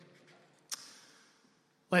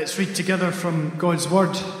Let's read together from God's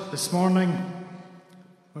Word this morning.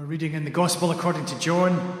 We're reading in the Gospel according to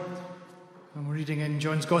John, and we're reading in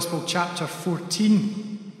John's Gospel chapter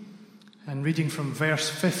 14, and reading from verse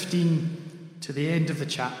 15 to the end of the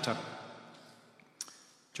chapter.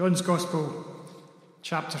 John's Gospel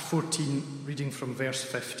chapter 14, reading from verse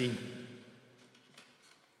 15.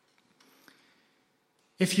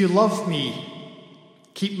 If you love me,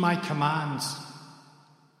 keep my commands.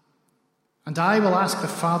 And I will ask the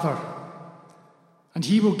Father, and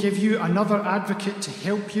he will give you another advocate to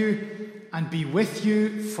help you and be with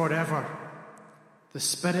you forever, the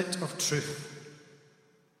Spirit of truth.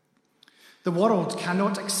 The world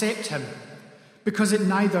cannot accept him, because it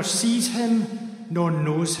neither sees him nor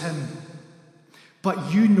knows him.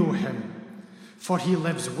 But you know him, for he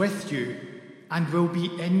lives with you and will be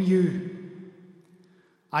in you.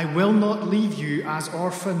 I will not leave you as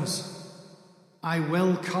orphans. I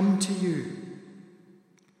will come to you.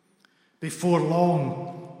 Before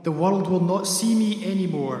long, the world will not see me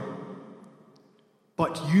anymore,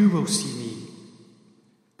 but you will see me.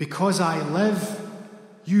 Because I live,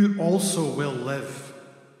 you also will live.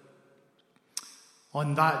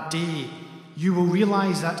 On that day, you will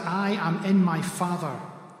realize that I am in my Father,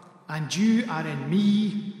 and you are in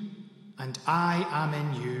me, and I am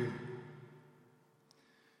in you.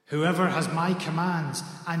 Whoever has my commands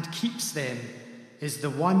and keeps them is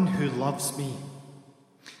the one who loves me.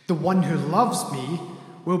 The one who loves me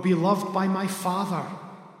will be loved by my Father,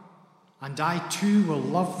 and I too will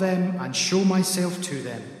love them and show myself to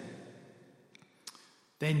them.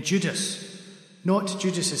 Then Judas, not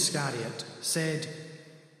Judas Iscariot, said,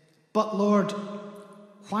 "But Lord,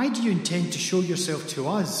 why do you intend to show yourself to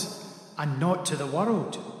us and not to the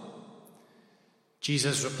world?"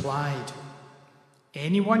 Jesus replied,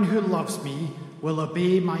 "Anyone who loves me will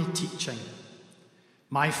obey my teaching.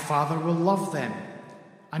 My Father will love them,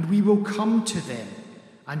 and we will come to them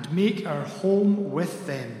and make our home with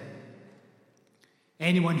them.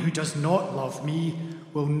 Anyone who does not love me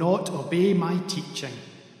will not obey my teaching.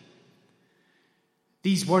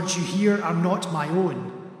 These words you hear are not my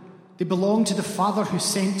own. They belong to the Father who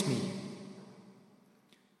sent me.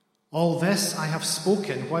 All this I have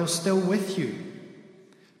spoken while still with you.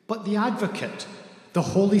 But the Advocate, the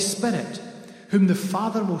Holy Spirit, whom the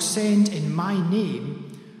Father will send in my name,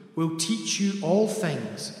 will teach you all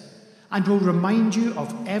things and will remind you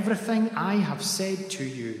of everything I have said to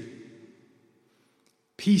you.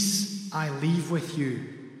 Peace I leave with you.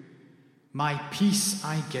 My peace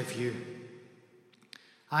I give you.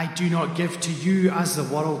 I do not give to you as the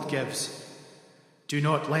world gives. Do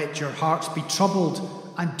not let your hearts be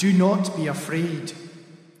troubled, and do not be afraid.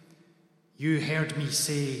 You heard me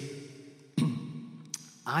say,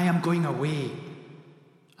 I am going away,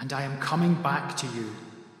 and I am coming back to you.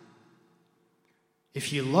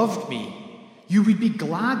 If you loved me, you would be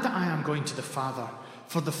glad that I am going to the Father,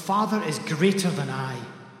 for the Father is greater than I.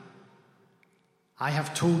 I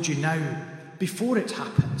have told you now, before it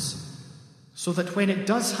happens, so that when it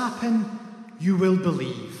does happen, you will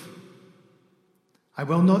believe. I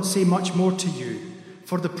will not say much more to you,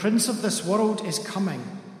 for the prince of this world is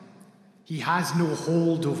coming. He has no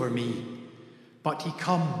hold over me, but he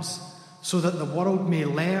comes so that the world may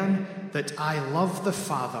learn that I love the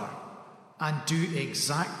Father and do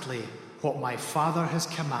exactly what my Father has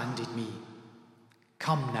commanded me.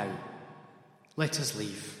 Come now, let us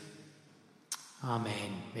leave.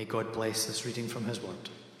 Amen. May God bless this reading from his word.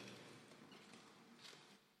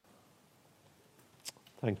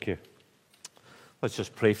 Thank you. Let's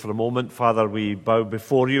just pray for a moment. Father, we bow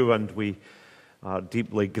before you and we are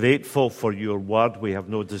deeply grateful for your word. We have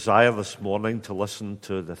no desire this morning to listen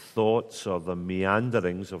to the thoughts or the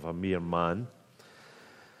meanderings of a mere man.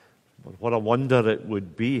 But what a wonder it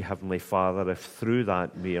would be, Heavenly Father, if through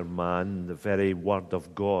that mere man, the very word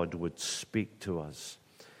of God would speak to us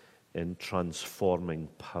in transforming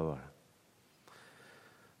power.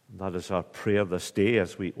 That is our prayer this day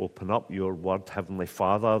as we open up your word, Heavenly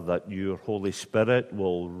Father, that your Holy Spirit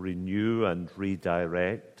will renew and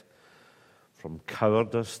redirect from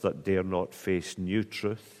cowardice that dare not face new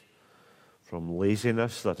truth, from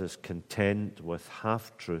laziness that is content with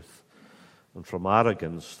half-truth, and from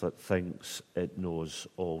arrogance that thinks it knows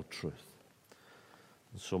all truth.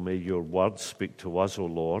 And so may your word speak to us, O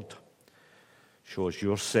Lord. Show us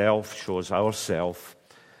yourself, show us ourself,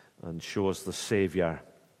 and show us the Saviour.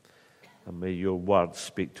 And may your word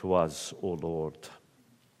speak to us, O Lord.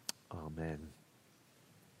 Amen.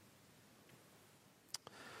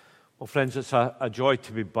 Well, friends, it's a joy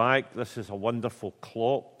to be back. This is a wonderful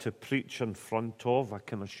clock to preach in front of. I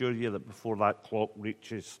can assure you that before that clock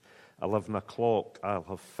reaches 11 o'clock, I'll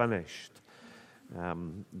have finished.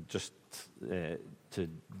 Just to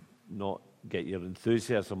not get your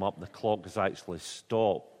enthusiasm up, the clock has actually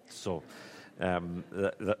stopped. So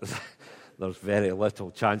there's very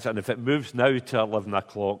little chance. And if it moves now to 11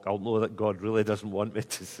 o'clock, I'll know that God really doesn't want me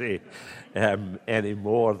to say any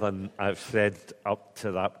more than I've said up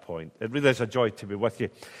to that point. It really is a joy to be with you.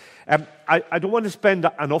 I don't want to spend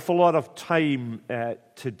an awful lot of time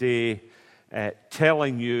today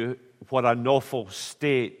telling you what an awful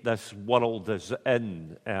state this world is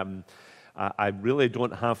in. I really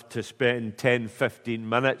don't have to spend 10, 15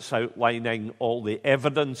 minutes outlining all the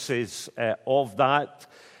evidences of that.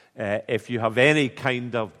 If you have any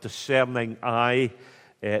kind of discerning eye,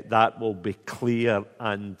 that will be clear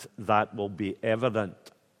and that will be evident.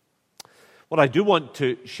 What I do want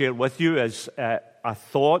to share with you is a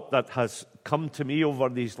thought that has come to me over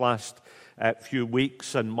these last few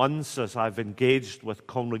weeks and months as I've engaged with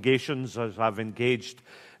congregations, as I've engaged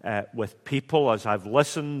with people, as I've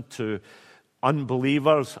listened to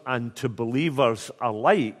unbelievers and to believers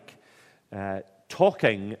alike,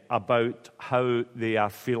 talking about how they are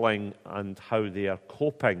feeling and how they are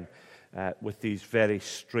coping with these very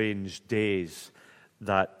strange days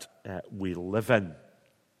that we live in.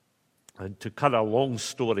 And to cut a long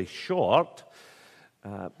story short,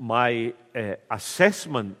 my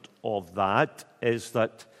assessment of that is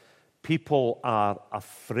that people are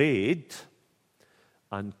afraid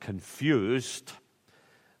and confused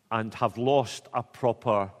and have lost a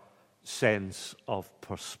proper sense of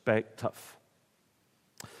perspective.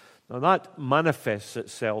 Now, that manifests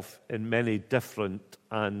itself in many different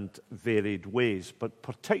and varied ways, but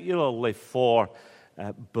particularly for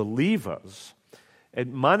believers, it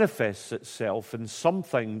manifests itself in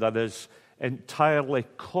something that is entirely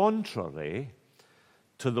contrary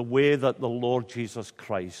to the way that the Lord Jesus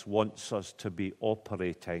Christ wants us to be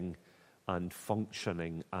operating and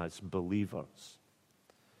functioning as believers.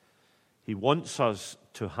 He wants us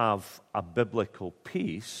to have a biblical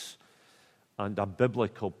peace and a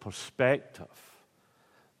biblical perspective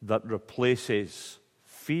that replaces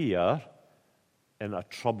fear in a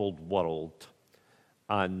troubled world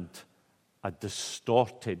and a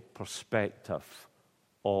distorted perspective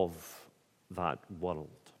of that world.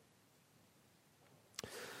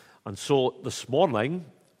 And so this morning,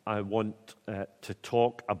 I want to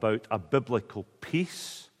talk about a biblical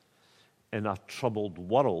peace in a troubled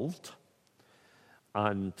world,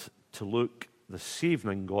 and to look this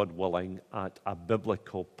evening, God willing, at a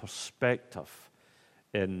biblical perspective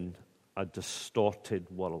in a distorted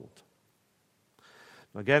world.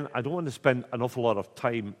 Again, I don't want to spend an awful lot of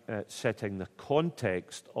time setting the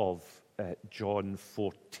context of John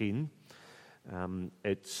 14.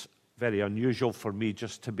 It's very unusual for me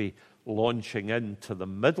just to be launching into the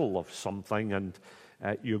middle of something, and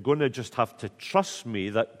you're going to just have to trust me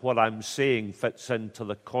that what I'm saying fits into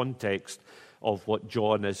the context of what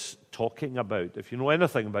John is talking about. If you know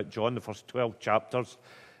anything about John, the first 12 chapters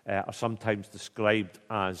are sometimes described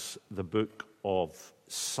as the book of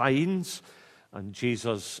signs, and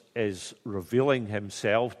Jesus is revealing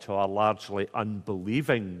himself to a largely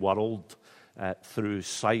unbelieving world through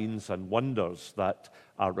signs and wonders that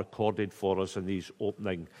are recorded for us in these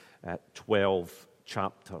opening 12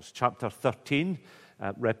 chapters. Chapter 13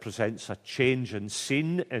 represents a change in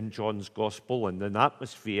scene in John's gospel and an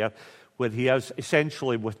atmosphere where he has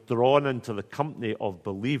essentially withdrawn into the company of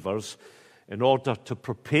believers in order to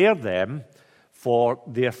prepare them for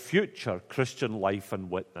their future Christian life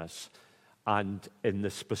and witness, and in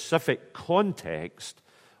the specific context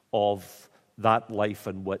of that life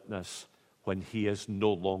and witness when he is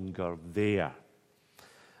no longer there.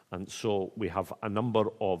 And so we have a number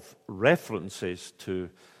of references to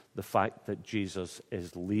the fact that Jesus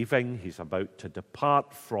is leaving, he's about to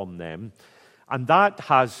depart from them, and that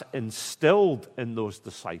has instilled in those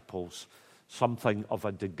disciples something of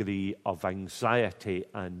a degree of anxiety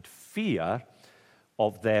and fear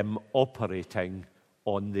of them operating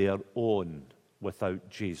on their own without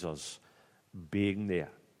Jesus being there.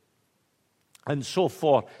 And so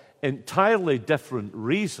for entirely different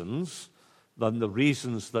reasons than the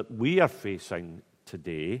reasons that we are facing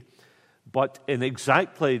today, but in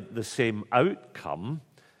exactly the same outcome,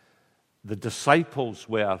 the disciples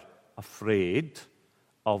were afraid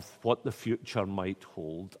of what the future might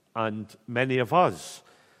hold, and many of us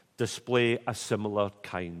display a similar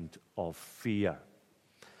kind of fear.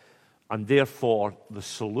 And therefore, the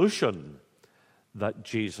solution that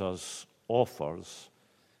Jesus offers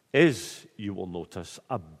is, you will notice,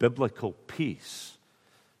 a biblical peace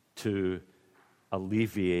to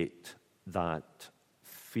alleviate that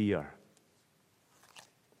fear.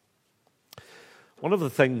 One of the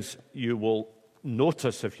things you will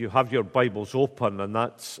notice, if you have your Bibles open, and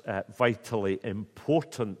that's vitally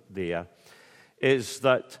important there, is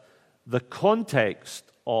that the context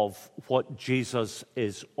of what Jesus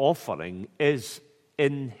is offering is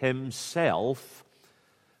in himself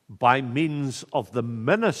by means of the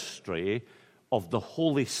ministry of the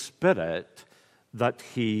Holy Spirit that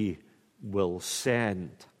he will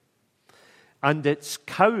send. And it's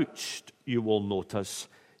couched, you will notice,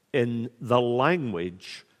 in the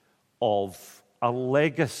language of a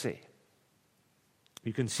legacy.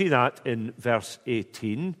 You can see that in verse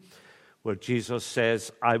 18, where Jesus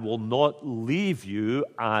says, I will not leave you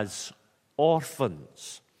as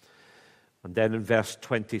orphans. And then in verse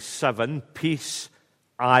 27, peace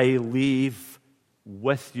I leave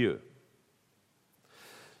with you.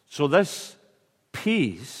 So this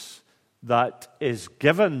peace that is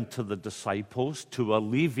given to the disciples to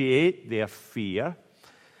alleviate their fear,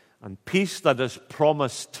 and peace that is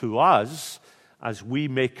promised to us as we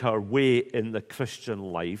make our way in the Christian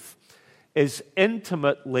life, is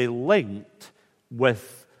intimately linked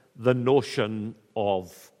with the notion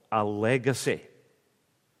of a legacy.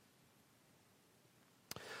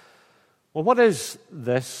 Well, what is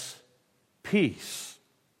this peace?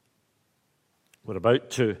 We're about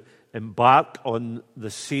to embark on the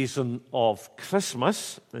season of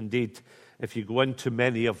Christmas. Indeed, if you go into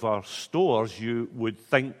many of our stores, you would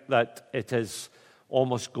think that it is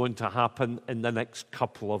almost going to happen in the next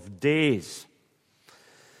couple of days.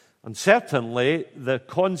 And certainly, the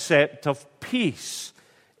concept of peace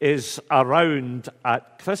is around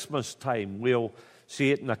at Christmas time. We'll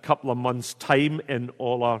see it in a couple of months' time in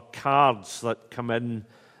all our cards that come in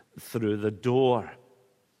through the door.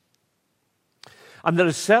 And there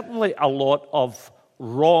is certainly a lot of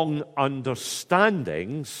wrong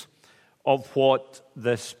understandings of what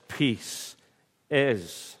this peace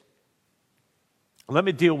is. Let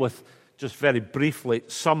me deal with, just very briefly,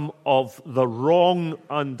 some of the wrong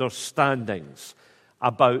understandings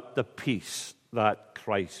about the peace that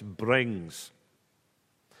Christ brings.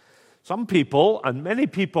 Some people, and many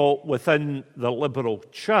people within the liberal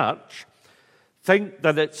church, think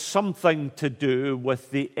that it's something to do with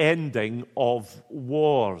the ending of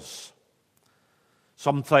wars.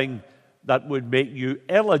 Something that would make you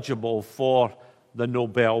eligible for the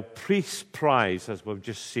Nobel Peace Prize, as we've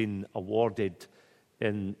just seen awarded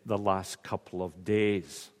in the last couple of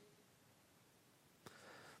days.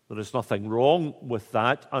 There is nothing wrong with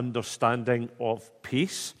that understanding of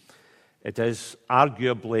peace. It is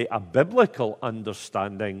arguably a biblical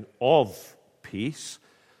understanding of peace,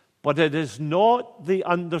 but it is not the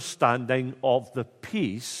understanding of the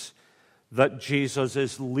peace that Jesus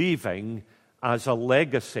is leaving as a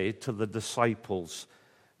legacy to the disciples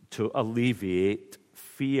to alleviate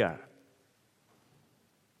fear.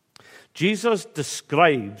 Jesus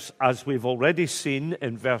describes, as we've already seen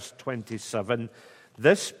in verse 27,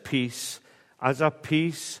 this peace as a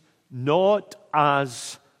peace not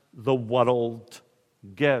as the world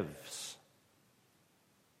gives.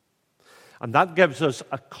 And that gives us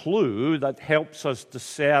a clue that helps us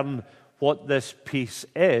discern what this peace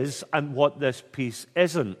is and what this peace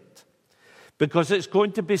isn't. Because it's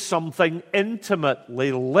going to be something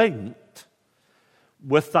intimately linked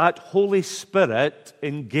with that Holy Spirit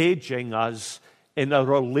engaging us in a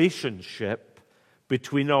relationship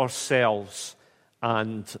between ourselves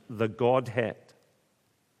and the Godhead.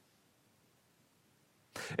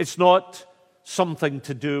 It's not something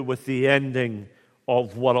to do with the ending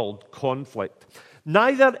of world conflict.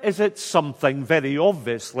 Neither is it something, very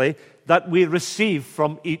obviously, that we receive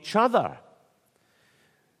from each other.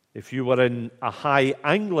 If you were in a high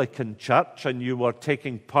Anglican church and you were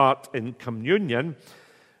taking part in communion,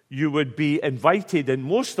 you would be invited in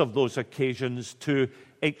most of those occasions to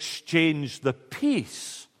exchange the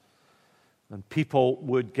peace. And people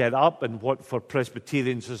would get up in what for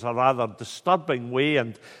Presbyterians is a rather disturbing way,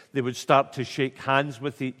 and they would start to shake hands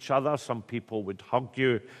with each other. Some people would hug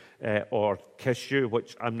you or kiss you,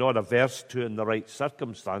 which I'm not averse to in the right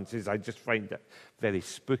circumstances. I just find it very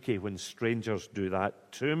spooky when strangers do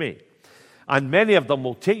that to me. And many of them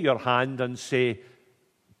will take your hand and say,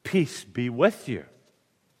 "Peace be with you."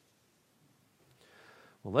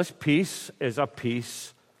 Well, this peace is a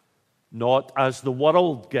peace not as the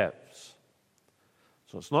world gives.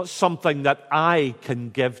 So it's not something that I can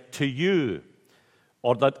give to you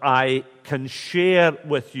or that I can share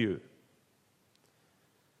with you.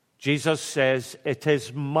 Jesus says, "It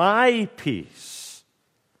is my peace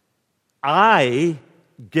I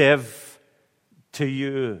give to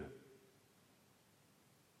you."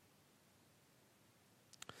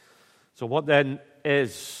 So what then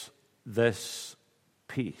is this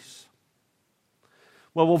peace?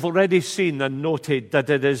 Well, we've already seen and noted that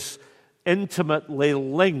it is intimately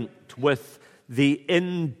linked with the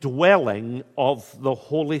indwelling of the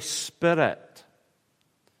Holy Spirit.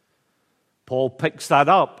 Paul picks that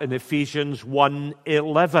up in Ephesians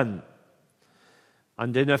 1:11.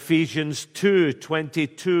 And in Ephesians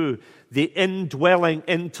 2:22, the indwelling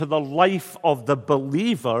into the life of the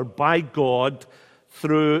believer by God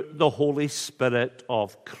through the Holy Spirit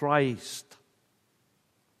of Christ.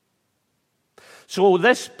 So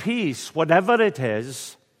this peace, whatever it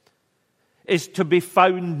is to be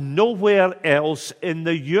found nowhere else in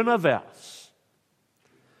the universe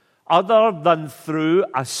other than through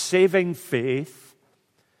a saving faith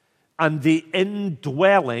and the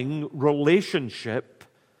indwelling relationship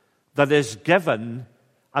that is given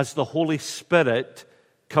as the Holy Spirit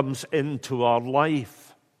comes into our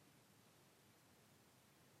life.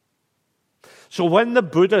 So when the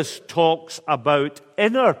Buddhist talks about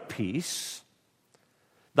inner peace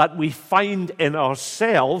that we find in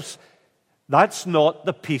ourselves, that's not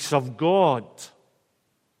the peace of God.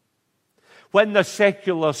 When the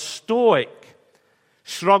secular Stoic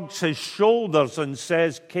shrugs his shoulders and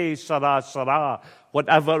says, "Que sera, sera,"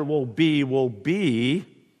 whatever will be,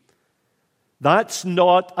 that's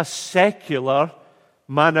not a secular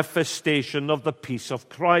manifestation of the peace of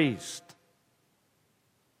Christ.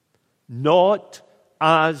 Not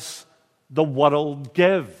as the world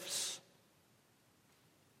gives.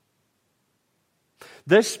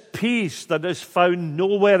 This peace that is found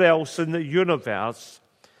nowhere else in the universe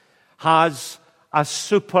has a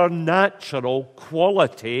supernatural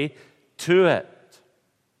quality to it.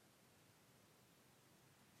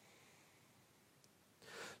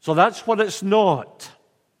 So that's what it's not.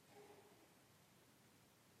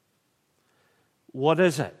 What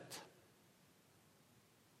is it?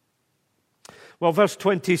 Well, verse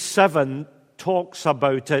 27 talks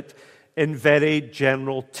about it in very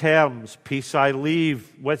general terms. Peace I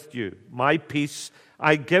leave with you. My peace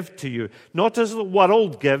I give to you. Not as the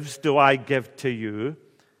world gives do I give to you.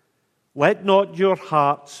 Let not your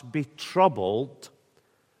hearts be troubled.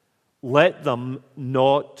 Let them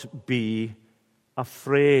not be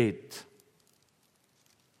afraid.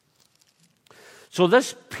 So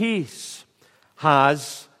this peace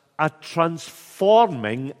has a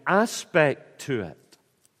transforming aspect to it.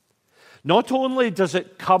 Not only does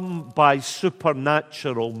it come by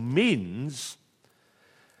supernatural means,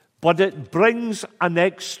 but it brings an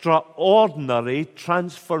extraordinary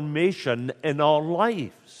transformation in our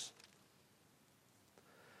lives.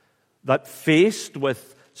 That faced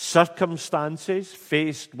with circumstances,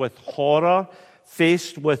 faced with horror,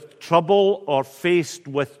 faced with trouble, or faced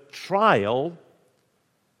with trial,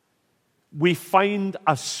 we find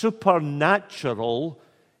a supernatural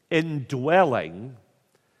indwelling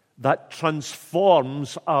that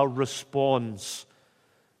transforms our response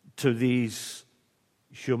to these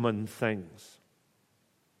human things.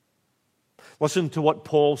 Listen to what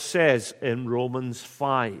Paul says in Romans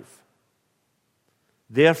 5.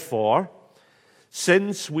 Therefore,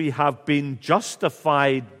 since we have been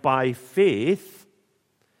justified by faith,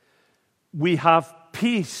 we have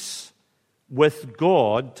peace with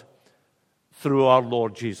God through our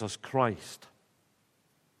Lord Jesus Christ.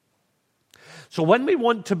 So when we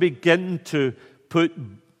want to begin to put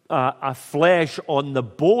a flesh on the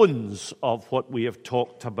bones of what we have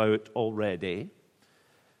talked about already,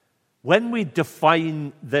 when we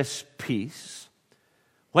define this peace,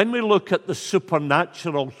 when we look at the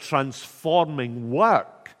supernatural transforming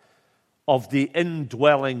work of the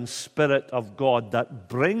indwelling Spirit of God that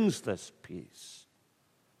brings this peace,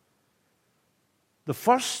 the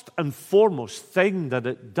first and foremost thing that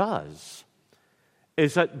it does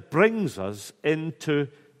is it brings us into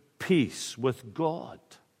peace with God.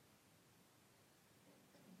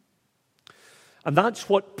 And that's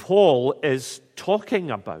what Paul is talking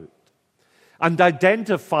about and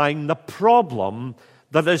identifying the problem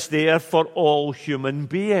that is there for all human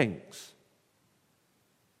beings.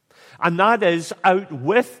 And that is, out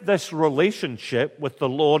with this relationship with the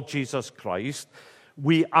Lord Jesus Christ,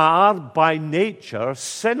 we are by nature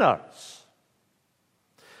sinners.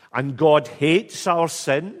 And God hates our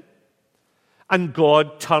sin, and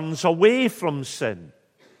God turns away from sin.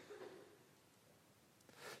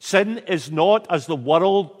 Sin is not, as the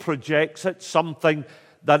world projects it, something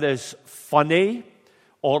that is funny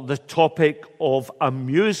or the topic of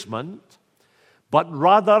amusement, but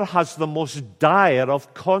rather has the most dire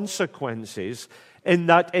of consequences in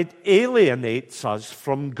that it alienates us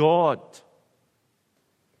from God.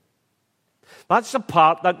 That's the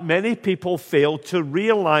part that many people fail to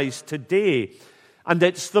realize today, and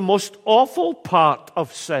it's the most awful part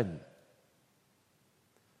of sin.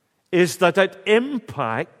 is that it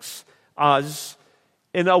impacts us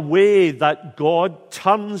in a way that God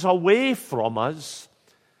turns away from us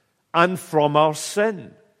and from our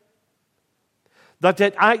sin. That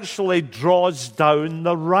it actually draws down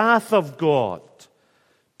the wrath of God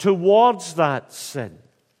towards that sin.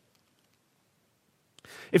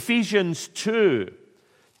 Ephesians 2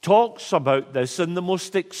 talks about this in the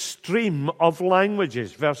most extreme of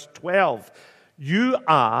languages. Verse 12, you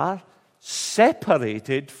are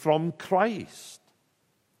separated from Christ.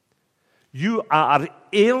 You are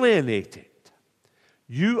alienated.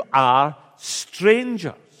 You are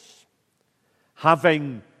strangers,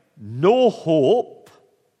 having no hope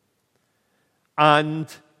and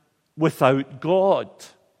without God.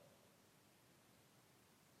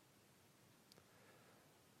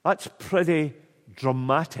 That's pretty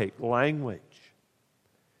dramatic language.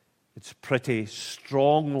 It's pretty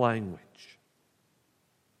strong language.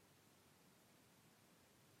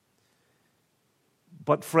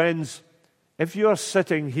 But friends, if you're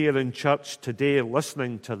sitting here in church today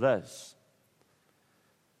listening to this,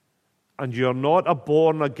 and you're not a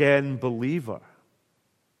born-again believer,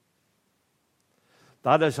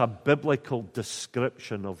 that is a biblical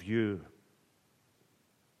description of you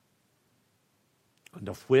and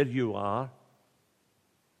of where you are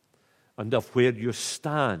and of where you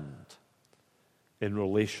stand in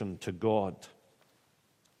relation to God.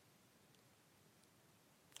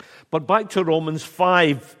 But back to Romans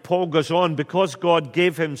 5, Paul goes on, because God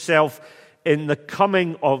gave himself in the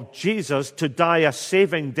coming of Jesus to die a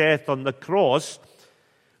saving death on the cross,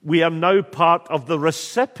 we are now part of the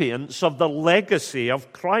recipients of the legacy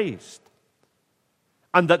of Christ.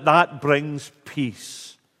 And that brings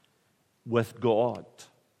peace with God.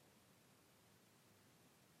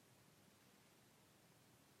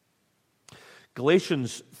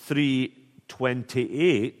 Galatians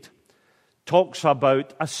 3:28 talks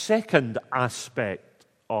about a second aspect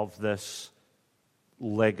of this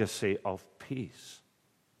legacy of peace.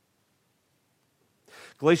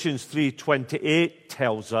 Galatians 3:28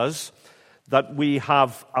 tells us that we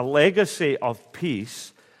have a legacy of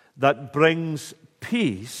peace that brings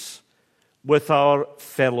peace with our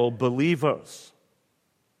fellow believers.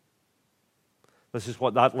 This is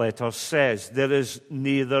what that letter says. There is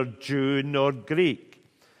neither Jew nor Greek.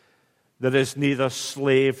 There is neither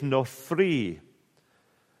slave nor free.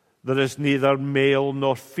 There is neither male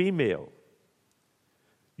nor female.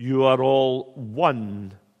 You are all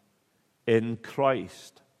one in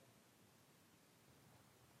Christ.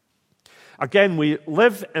 Again, we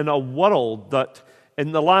live in a world that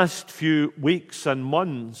in the last few weeks and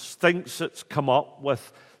months thinks it's come up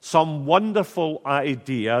with some wonderful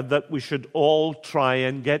idea that we should all try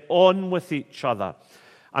and get on with each other,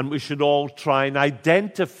 and we should all try and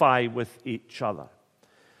identify with each other.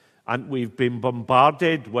 And we've been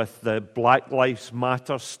bombarded with the Black Lives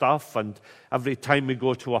Matter stuff, and every time we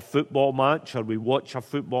go to a football match or we watch a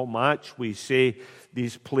football match, we see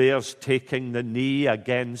these players taking the knee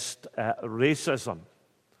against racism.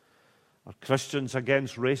 Are Christians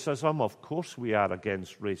against racism? Of course we are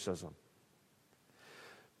against racism.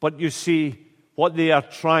 But you see, what they are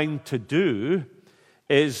trying to do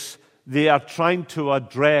is they are trying to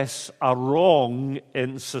address a wrong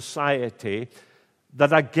in society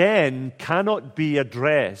that again cannot be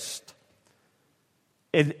addressed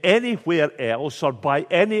in anywhere else or by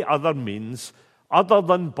any other means other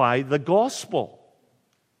than by the gospel.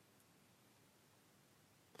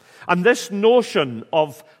 And this notion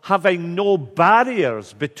of having no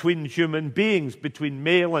barriers between human beings, between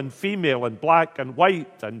male and female and black and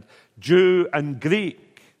white and Jew and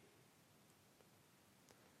Greek,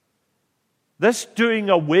 this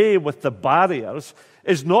doing away with the barriers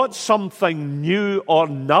is not something new or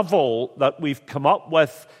novel that we've come up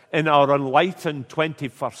with in our enlightened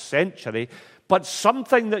 21st century, but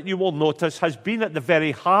something that you will notice has been at the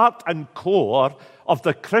very heart and core of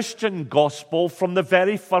the Christian gospel from the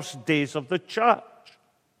very first days of the church.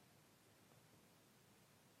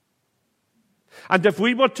 And if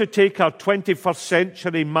we were to take our 21st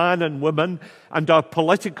century man and woman and our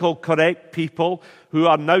political correct people who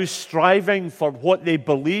are now striving for what they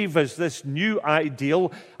believe is this new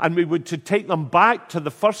ideal, and we would to take them back to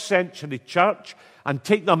the first century church and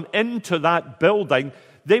take them into that building,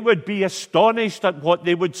 they would be astonished at what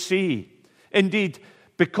they would see. Indeed,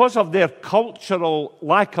 because of their cultural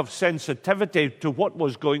lack of sensitivity to what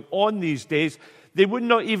was going on these days, they would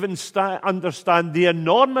not even understand the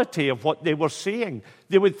enormity of what they were seeing.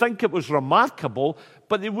 They would think it was remarkable,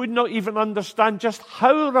 but they would not even understand just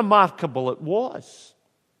how remarkable it was.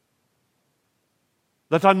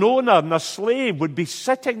 That an owner and a slave would be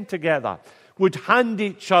sitting together, would hand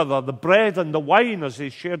each other the bread and the wine as they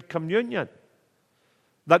shared communion.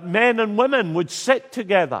 That men and women would sit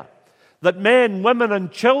together. That men, women,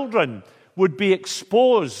 and children would be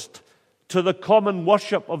exposed to the common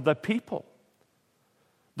worship of the people.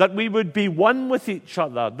 That we would be one with each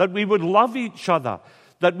other. That we would love each other.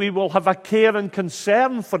 That we will have a care and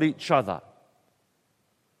concern for each other.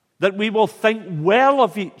 That we will think well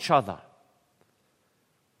of each other.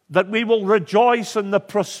 That we will rejoice in the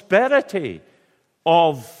prosperity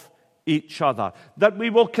of each other. That we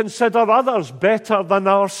will consider others better than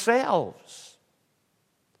ourselves.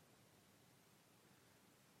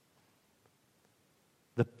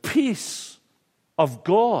 The peace of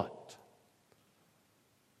God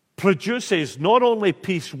produces not only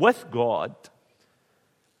peace with God,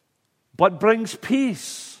 but brings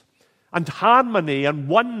peace and harmony and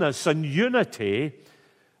oneness and unity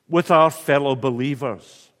with our fellow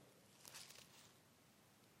believers.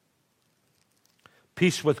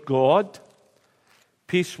 Peace with God,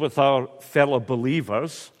 peace with our fellow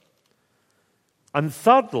believers, and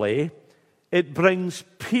thirdly, it brings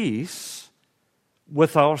peace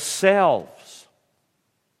with ourselves.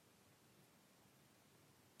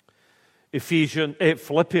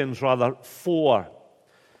 Philippians 4,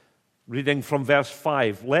 reading from verse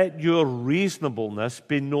 5, "Let your reasonableness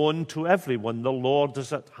be known to everyone, the Lord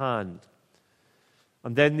is at hand."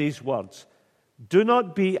 And then these words, "Do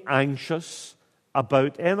not be anxious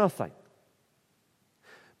about anything,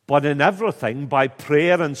 but in everything, by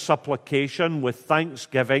prayer and supplication with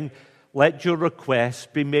thanksgiving, let your requests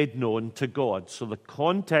be made known to God." So the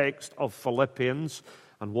context of Philippians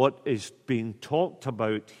and what is being talked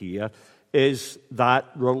about here is that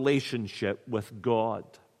relationship with God.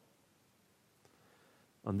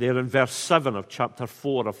 And there in verse 7 of chapter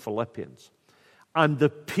 4 of Philippians, "And the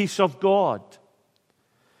peace of God,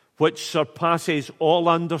 which surpasses all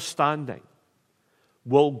understanding,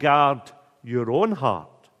 will guard your own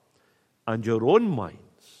heart and your own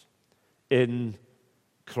minds in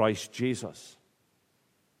Christ Jesus."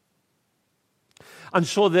 And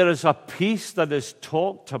so there is a peace that is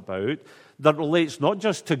talked about that relates not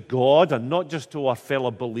just to God and not just to our fellow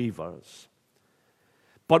believers,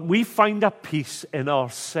 but we find a peace in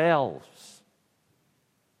ourselves.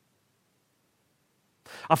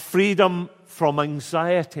 A freedom from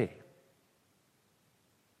anxiety.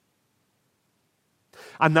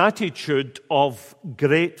 An attitude of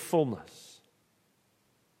gratefulness.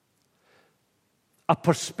 A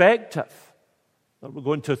perspective that we're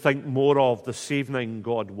going to think more of this evening,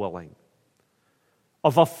 God willing,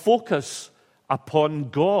 of a focus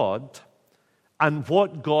upon God and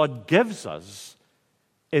what God gives us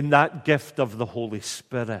in that gift of the Holy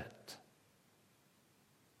Spirit.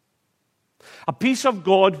 A peace of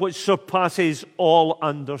God which surpasses all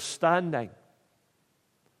understanding.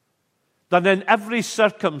 That in every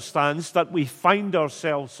circumstance that we find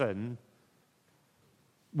ourselves in,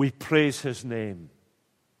 we praise His name.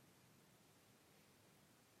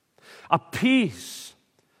 A peace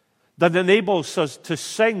that enables us to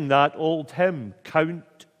sing that old hymn,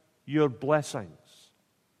 "Count your blessings.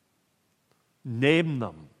 Name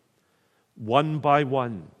them one by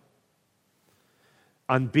one,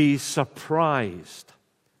 and be surprised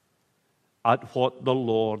at what the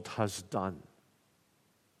Lord has done.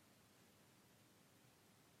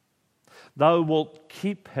 Thou wilt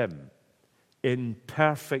keep him in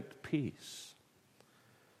perfect peace,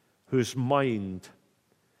 whose mind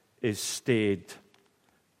is stayed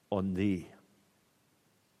on thee."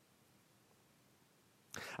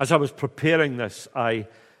 As I was preparing this, I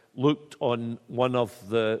looked on one of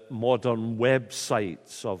the modern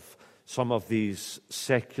websites of some of these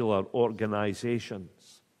secular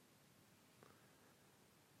organizations.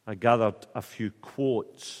 I gathered a few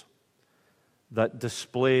quotes that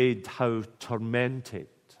displayed how tormented,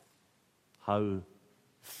 how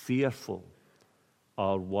fearful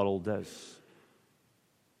our world is.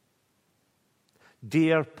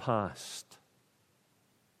 "Dear past,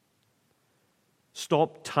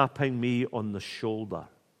 stop tapping me on the shoulder.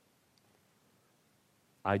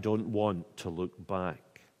 I don't want to look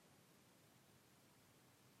back.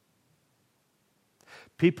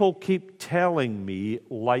 People keep telling me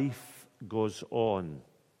life goes on.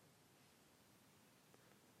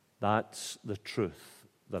 That's the truth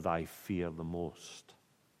that I fear the most.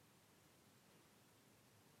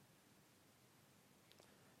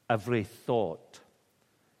 Every thought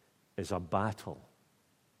is a battle.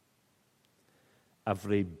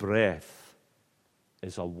 Every breath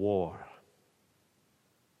is a war.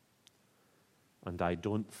 And I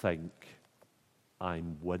don't think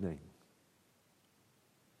I'm winning."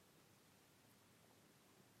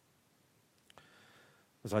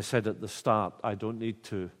 As I said at the start, I don't need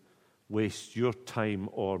to waste your time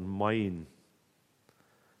or mine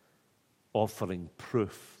offering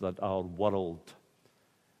proof that our world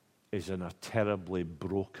is in a terribly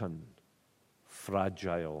broken,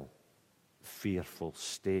 fragile, fearful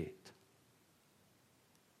state.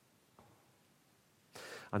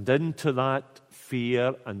 And into that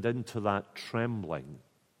fear and into that trembling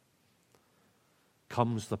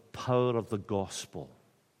comes the power of the gospel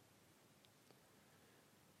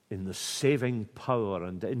in the saving power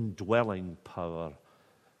and indwelling power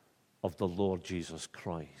of the Lord Jesus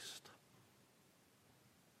Christ.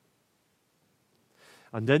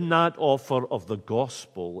 And in that offer of the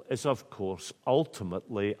gospel is, of course,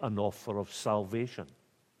 ultimately an offer of salvation.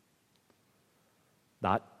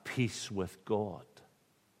 That peace with God.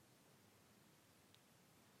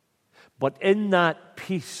 But in that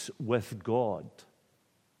peace with God,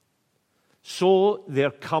 so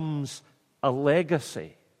there comes a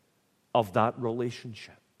legacy of that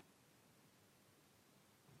relationship.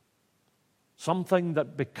 Something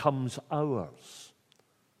that becomes ours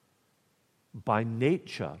by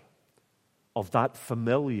nature of that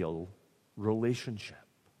familial relationship.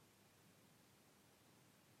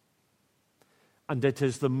 And it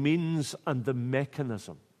is the means and the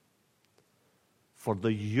mechanism for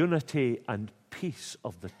the unity and peace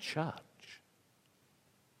of the church.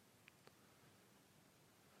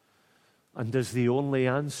 And is the only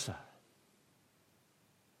answer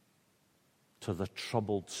to the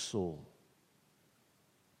troubled soul.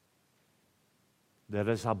 There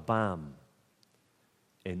is a balm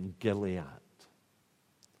in Gilead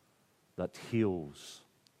that heals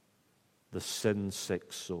the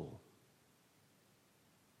sin-sick soul.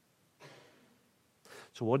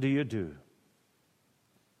 So what do?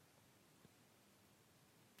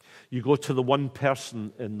 You go to the one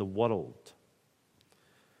person in the world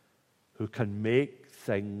who can make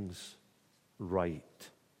things right.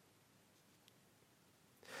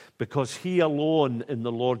 Because he alone in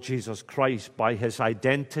the Lord Jesus Christ, by his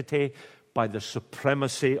identity, by the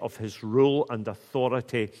supremacy of his rule and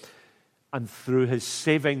authority, and through his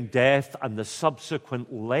saving death and the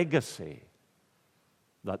subsequent legacy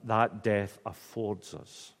that death affords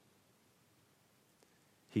us,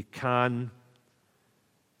 he can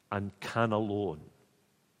and can alone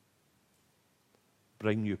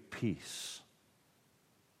bring you peace,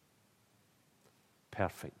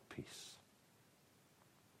 perfect peace.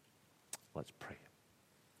 Let's pray.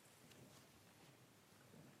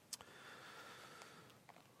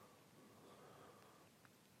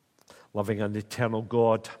 Loving and eternal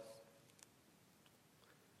God,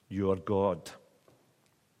 you are God,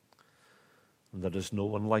 and there is no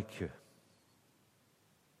one like you.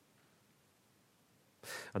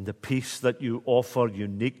 And the peace that you offer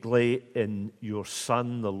uniquely in your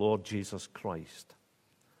Son, the Lord Jesus Christ,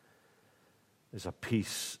 is a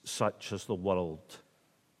peace such as the world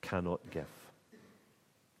cannot give.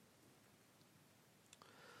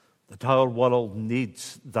 That our world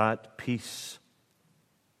needs that peace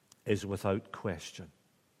is without question.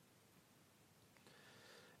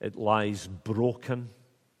 It lies broken,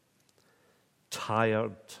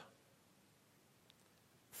 tired,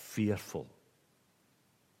 fearful.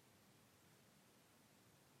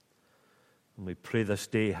 And we pray this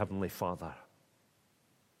day, Heavenly Father,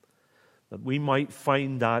 that we might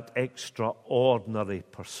find that extraordinary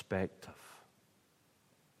perspective.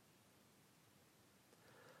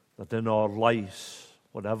 That in our lives,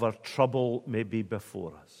 whatever trouble may be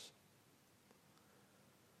before us,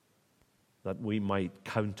 that we might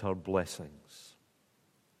count our blessings,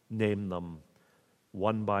 name them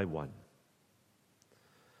one by one,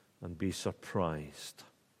 and be surprised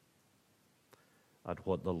at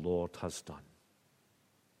what the Lord has done.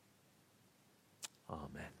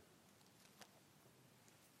 Amen.